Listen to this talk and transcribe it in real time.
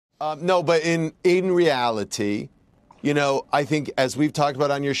No, but in reality, you know, I think as we've talked about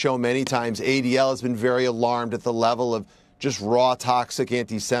on your show many times, ADL has been very alarmed at the level of just raw toxic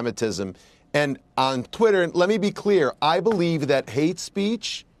anti-Semitism. And on Twitter, let me be clear, I believe that hate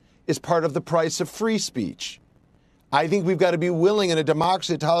speech is part of the price of free speech. I think we've got to be willing in a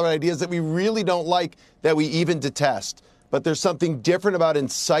democracy to tolerate ideas that we really don't like, that we even detest. But there's something different about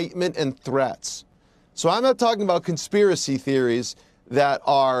incitement and threats. So I'm not talking about conspiracy theories that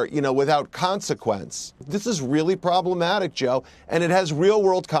are, you know, without consequence. This is really problematic, Joe, and it has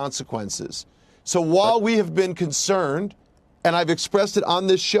real-world consequences. So while we have been concerned, and I've expressed it on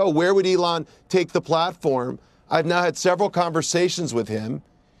this show, where would Elon take the platform? I've now had several conversations with him.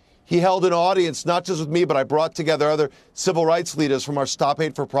 He held an audience, not just with me, but I brought together other civil rights leaders from our Stop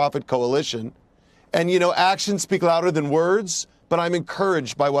Hate for Profit coalition. And, you know, actions speak louder than words, but I'm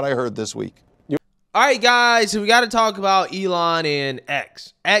encouraged by what I heard this week. All right, guys, so we got to talk about Elon and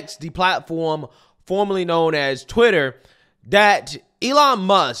X. X, the platform formerly known as Twitter, that Elon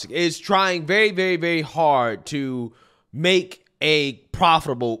Musk is trying very, very, very hard to make a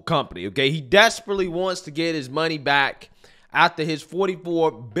profitable company, okay? He desperately wants to get his money back after his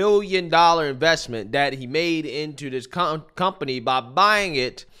 $44 billion investment that he made into this company by buying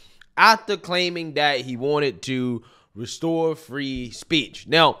it after claiming that he wanted to restore free speech.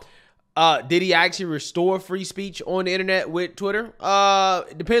 Now, did he actually restore free speech on the internet with Twitter?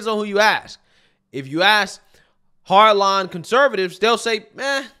 It depends on who you ask. If you ask hardline conservatives, they'll say,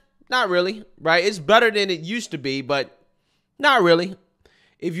 not really, right? It's better than it used to be, but not really.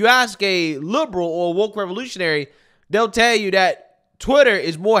 If you ask a liberal or woke revolutionary, they'll tell you that Twitter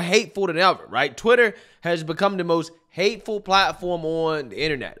is more hateful than ever, right? Twitter has become the most hateful platform on the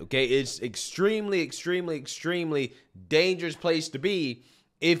internet, okay? It's extremely, extremely, extremely dangerous place to be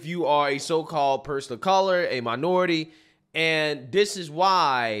if you are a so-called person of color, a minority, and this is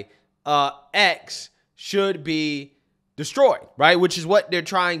why X should be destroyed, right? Which is what they're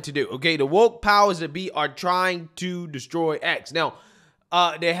trying to do, okay? The woke powers that be are trying to destroy X. Now,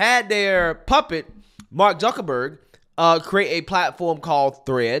 they had their puppet, Mark Zuckerberg, create a platform called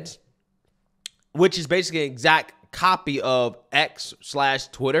Threads, which is basically an exact copy of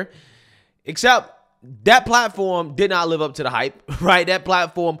X/Twitter, except that platform did not live up to the hype, right? That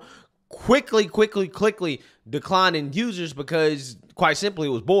platform quickly declined in users because, quite simply,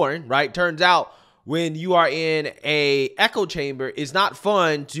 it was boring, right? Turns out when you are in a echo chamber, it's not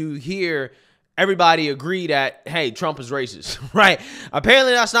fun to hear everybody agree that, hey, Trump is racist, right?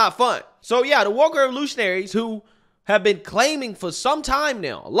 Apparently that's not fun. So yeah, the woke revolutionaries who have been claiming for some time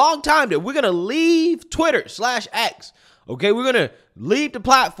now, a long time, that we're going to leave Twitter/X, okay? We're going to leave the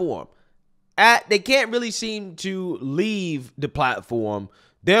platform. They can't really seem to leave the platform.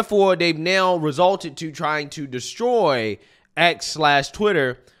 Therefore, they've now resulted to trying to destroy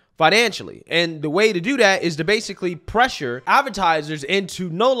X/Twitter financially. And the way to do that is to basically pressure advertisers into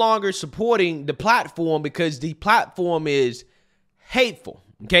no longer supporting the platform because the platform is hateful.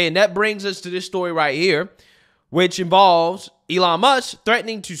 Okay, and that brings us to this story right here, which involves Elon Musk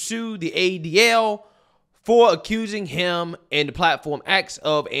threatening to sue the ADL for accusing him and the platform X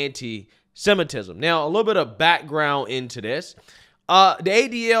of anti-Semitism. Now, a little bit of background into this. The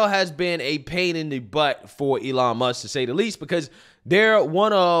ADL has been a pain in the butt for Elon Musk, to say the least, because they're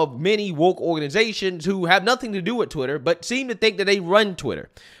one of many woke organizations who have nothing to do with Twitter, but seem to think that they run Twitter,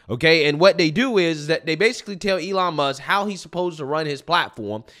 okay? And what they do is that they basically tell Elon Musk how he's supposed to run his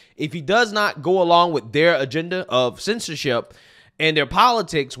platform. If he does not go along with their agenda of censorship and their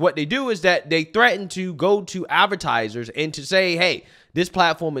politics, what they do is that they threaten to go to advertisers and to say, hey, this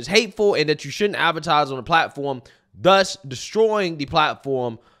platform is hateful and that you shouldn't advertise on the platform, thus destroying the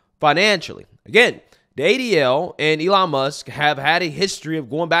platform financially. Again, the ADL and Elon Musk have had a history of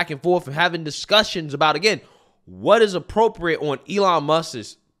going back and forth and having discussions about, again, what is appropriate on Elon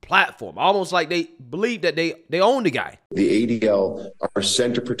Musk's platform. Almost like they believe that they own the guy. The ADL, our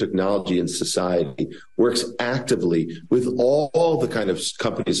Center for Technology and Society, works actively with all the kind of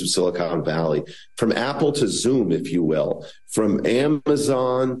companies of Silicon Valley, from Apple to Zoom, if you will, from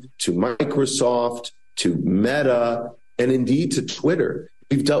Amazon to Microsoft to Meta, and indeed to Twitter.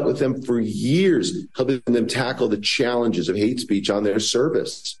 We've dealt with them for years, helping them tackle the challenges of hate speech on their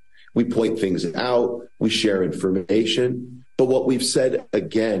service. We point things out, we share information, but what we've said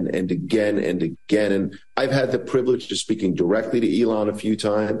again and again and again, and I've had the privilege of speaking directly to Elon a few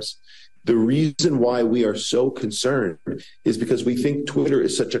times, the reason why we are so concerned is because we think Twitter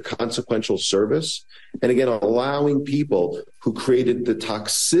is such a consequential service. And again, allowing people who created the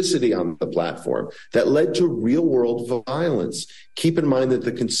toxicity on the platform that led to real world violence. Keep in mind that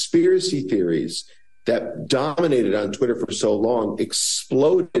the conspiracy theories that dominated on Twitter for so long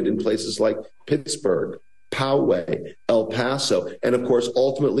exploded in places like Pittsburgh, Poway, El Paso, and of course,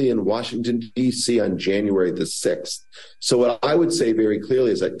 ultimately in Washington, D.C. on January the 6th. So what I would say very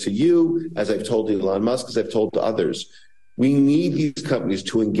clearly is that to you, as I've told Elon Musk, as I've told to others, we need these companies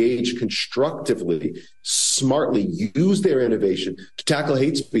to engage constructively, smartly, use their innovation to tackle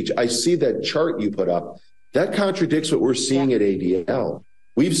hate speech. I see that chart you put up. That contradicts what we're seeing at ADL.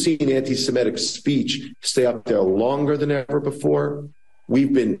 We've seen anti-Semitic speech stay up there longer than ever before.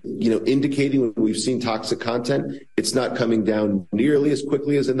 We've been, indicating when we've seen toxic content, it's not coming down nearly as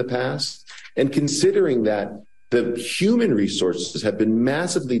quickly as in the past. And considering that the human resources have been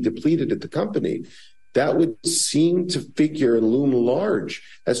massively depleted at the company, that would seem to figure and loom large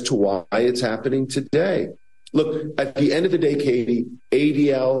as to why it's happening today. Look, at the end of the day, Katie,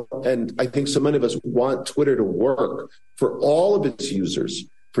 ADL, and I think so many of us want Twitter to work for all of its users,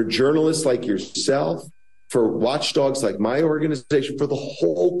 for journalists like yourself, for watchdogs like my organization, for the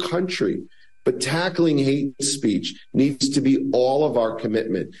whole country. But tackling hate speech needs to be all of our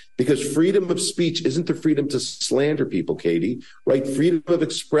commitment, because freedom of speech isn't the freedom to slander people, Katie, right? Freedom of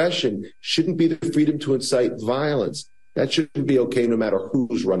expression shouldn't be the freedom to incite violence. That shouldn't be okay no matter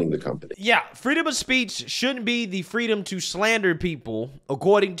who's running the company. Yeah, freedom of speech shouldn't be the freedom to slander people,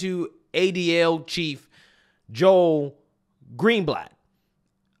 according to ADL chief Joel Greenblatt.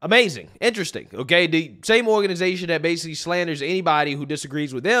 Amazing. Interesting. Okay, the same organization that basically slanders anybody who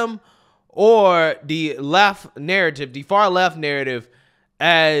disagrees with them, or the left narrative, the far left narrative,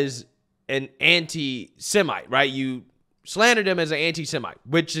 as an anti-Semite, right? You slander them as an anti-Semite,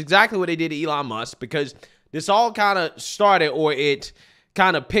 which is exactly what they did to Elon Musk, because this all kind of started, or it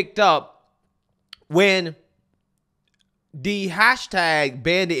kind of picked up when the hashtag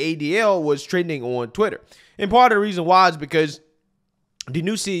ban the ADL was trending on Twitter. And part of the reason why is because the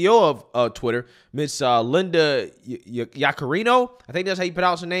new CEO of Twitter, Miss Linda Yaccarino, I think that's how you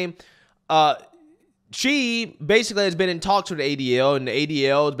pronounce her name, she basically has been in talks with the ADL, and the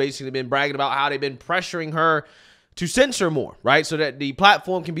ADL has basically been bragging about how they've been pressuring her to censor more, right? So that the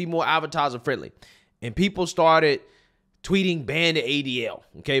platform can be more advertiser friendly. And people started tweeting ban the ADL,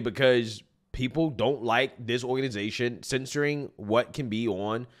 okay? Because people don't like this organization censoring what can be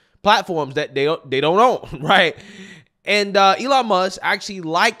on platforms that they don't own, right? And Elon Musk actually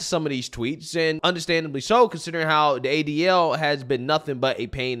liked some of these tweets, and understandably so, considering how the ADL has been nothing but a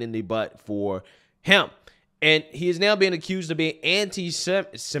pain in the butt for him. And he is now being accused of being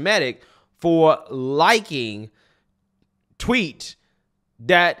anti-Semitic for liking tweets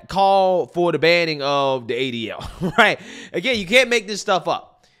that call for the banning of the ADL, right? Again, you can't make this stuff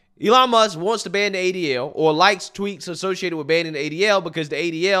up. Elon Musk wants to ban the ADL, or likes tweets associated with banning the ADL, because the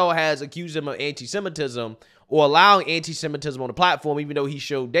ADL has accused him of anti-Semitism, or allowing anti-Semitism on the platform, even though he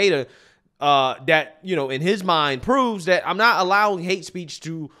showed data that, in his mind proves that I'm not allowing hate speech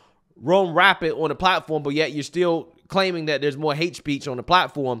to roam rapid on the platform, but yet you're still claiming that there's more hate speech on the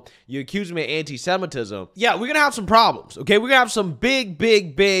platform. You're accusing me of anti-Semitism. Yeah, we're going to have some problems, okay? We're going to have some big,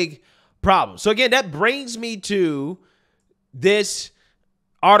 big, big problems. So again, that brings me to this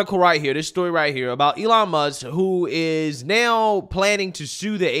article right here, this story right here about Elon Musk, who is now planning to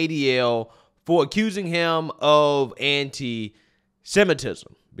sue the ADL for accusing him of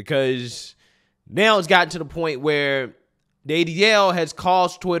anti-Semitism, because now it's gotten to the point where the ADL has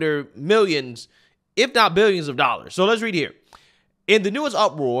cost Twitter millions, if not billions of dollars. So let's read here. In the newest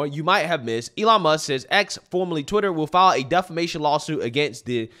uproar you might have missed, Elon Musk says X, formerly Twitter, will file a defamation lawsuit against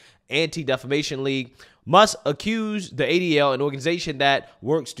the Anti-Defamation League. Musk accused the ADL, an organization that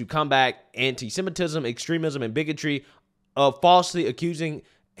works to combat anti-Semitism, extremism, and bigotry, of falsely accusing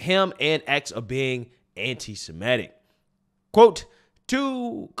him and X of being anti-Semitic. Quote,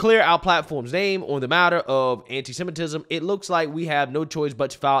 to clear our platform's name on the matter of anti-Semitism, it looks like we have no choice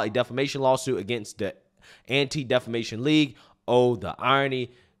but to file a defamation lawsuit against the Anti-Defamation League. Oh, the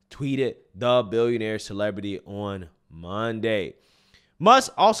irony, tweeted the billionaire celebrity on Monday.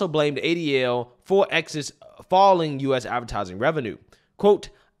 Musk also blamed the ADL for X's falling U.S. advertising revenue. Quote,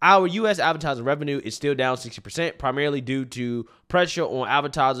 our U.S. advertising revenue is still down 60%, primarily due to pressure on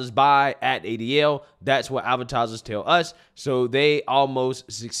advertisers by at ADL. That's what advertisers tell us. So they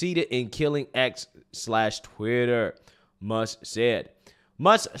almost succeeded in killing X/Twitter, Musk said.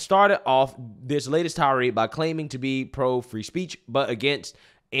 Musk started off this latest tirade by claiming to be pro-free speech, but against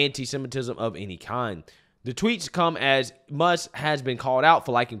anti-Semitism of any kind. The tweets come as Musk has been called out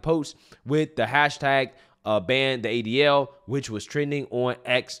for liking posts with the hashtag ban the ADL, which was trending on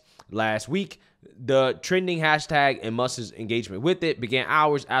X last week. The trending hashtag and Musk's engagement with it began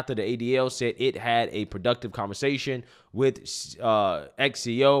hours after the ADL said it had a productive conversation with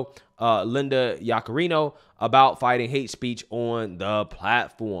ex-CEO Linda Yaccarino about fighting hate speech on the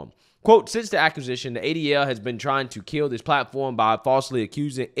platform. Quote, since the acquisition, the ADL has been trying to kill this platform by falsely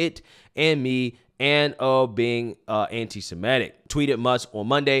accusing it and me and of being anti-Semitic. Tweeted Musk on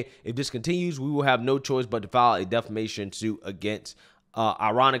Monday, if this continues, we will have no choice but to file a defamation suit against,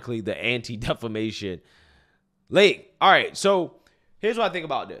 ironically, the Anti-Defamation League. All right, so here's what I think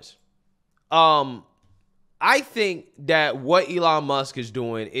about this. I think that what Elon Musk is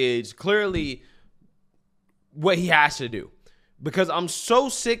doing is clearly what he has to do. Because I'm so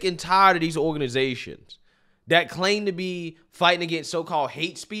sick and tired of these organizations that claim to be fighting against so-called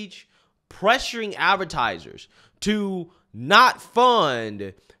hate speech, pressuring advertisers to not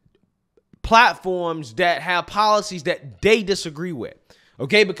fund platforms that have policies that they disagree with.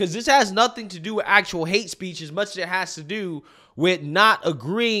 Okay, because this has nothing to do with actual hate speech as much as it has to do with not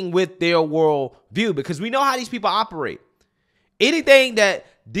agreeing with their world view. Because we know how these people operate. Anything that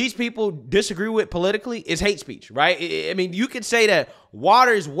these people disagree with politically is hate speech, right? I mean, you could say that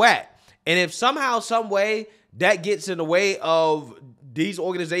water is wet. And if somehow, some way that gets in the way of these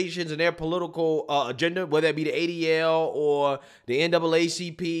organizations and their political agenda, whether it be the ADL or the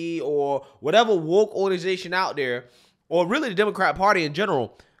NAACP or whatever woke organization out there, or really the Democrat Party in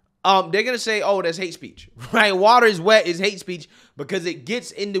general, they're going to say, oh, that's hate speech, right? Water is wet is hate speech because it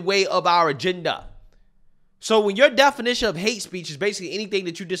gets in the way of our agenda. So when your definition of hate speech is basically anything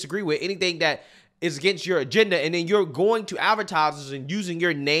that you disagree with, anything that is against your agenda, and then you're going to advertisers and using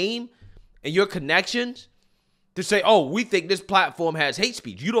your name and your connections to say, oh, we think this platform has hate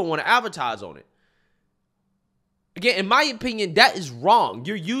speech. You don't want to advertise on it. Again, in my opinion, that is wrong.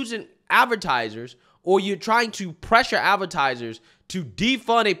 You're using advertisers, or you're trying to pressure advertisers to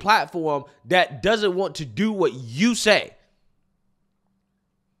defund a platform that doesn't want to do what you say.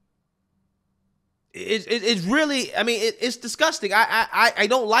 It's really, I mean, it's disgusting. I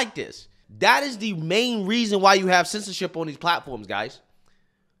don't like this. That is the main reason why you have censorship on these platforms, guys.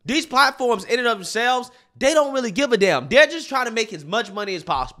 These platforms in and of themselves, they don't really give a damn. They're just trying to make as much money as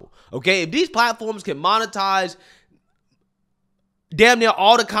possible. Okay, if these platforms can monetize damn near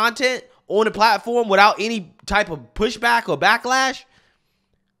all the content on the platform without any type of pushback or backlash,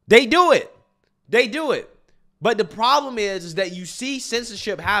 they do it. They do it. But the problem is that you see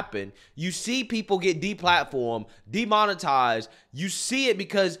censorship happen. You see people get deplatformed, demonetized. You see it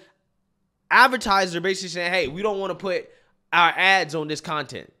because advertisers are basically saying, hey, we don't want to put our ads on this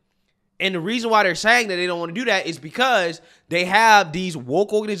content. And the reason why they're saying that they don't want to do that is because they have these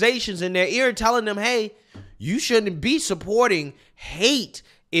woke organizations in their ear telling them, hey, you shouldn't be supporting hate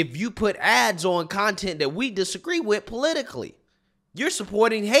if you put ads on content that we disagree with politically. You're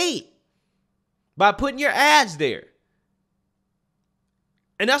supporting hate by putting your ads there.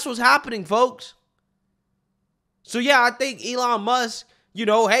 And that's what's happening, folks. So yeah, I think Elon Musk, you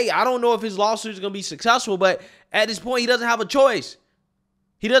know, hey, I don't know if his lawsuit is going to be successful, but at this point, he doesn't have a choice.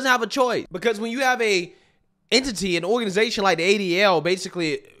 He doesn't have a choice. Because when you have a entity, an organization like the ADL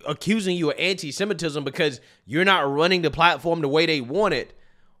basically accusing you of anti-Semitism because you're not running the platform the way they want it,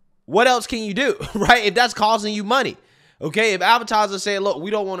 what else can you do, right? If that's causing you money. Okay, if advertisers say, look,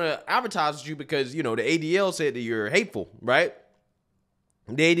 we don't want to advertise with you because, you know, the ADL said that you're hateful, right?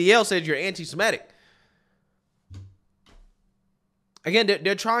 The ADL said you're anti-Semitic. Again,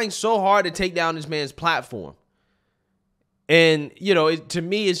 they're trying so hard to take down this man's platform. And, you know, to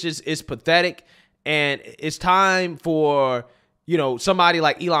me, it's pathetic. And it's time for, you know, somebody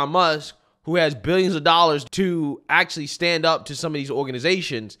like Elon Musk, who has billions of dollars, to actually stand up to some of these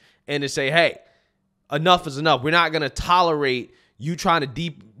organizations and to say, hey, enough is enough. We're not going to tolerate you trying to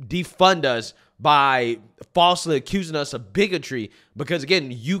defund us by falsely accusing us of bigotry because,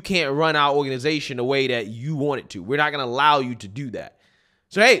 again, you can't run our organization the way that you want it to. We're not going to allow you to do that.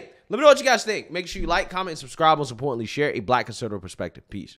 So, hey, let me know what you guys think. Make sure you like, comment, and subscribe. Most importantly, share a Black conservative perspective. Peace.